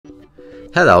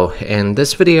Hello, in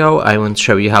this video I want to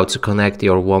show you how to connect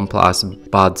your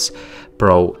OnePlus Buds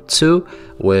Pro 2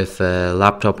 with a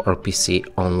laptop or PC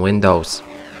on Windows.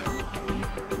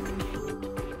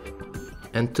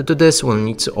 And to do this we'll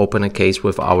need to open a case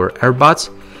with our earbuds.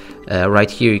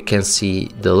 Right here you can see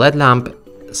the LED lamp.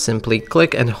 Simply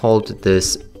click and hold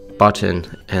this button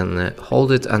and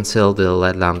hold it until the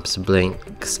LED lamp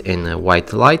blinks in a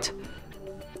white light.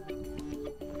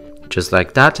 Just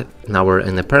like that. Now we're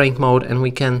in the pairing mode and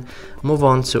we can move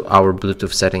on to our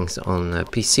Bluetooth settings on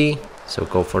PC. So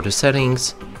go for the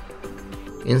settings,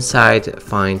 inside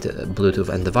find Bluetooth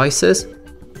and devices,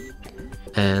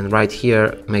 and right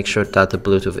here make sure that the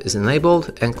Bluetooth is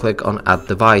enabled and click on add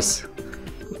device.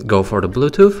 Go for the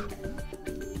Bluetooth.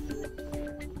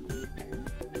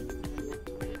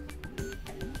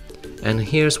 And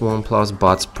here's OnePlus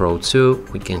Buds Pro 2.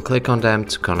 We can click on them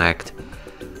to connect.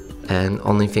 And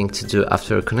only thing to do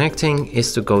after connecting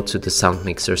is to go to the sound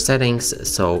mixer settings.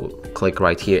 So click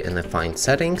right here in the find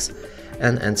settings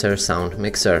and enter sound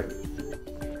mixer.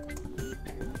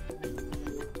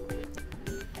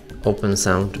 Open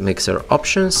sound mixer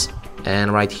options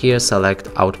and right here select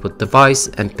output device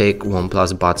and pick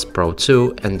OnePlus Buds Pro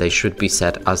 2 and they should be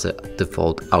set as a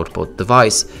default output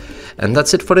device. And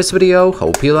that's it for this video.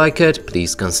 Hope you like it.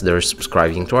 Please consider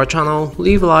subscribing to our channel,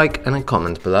 leave a like and a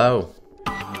comment below.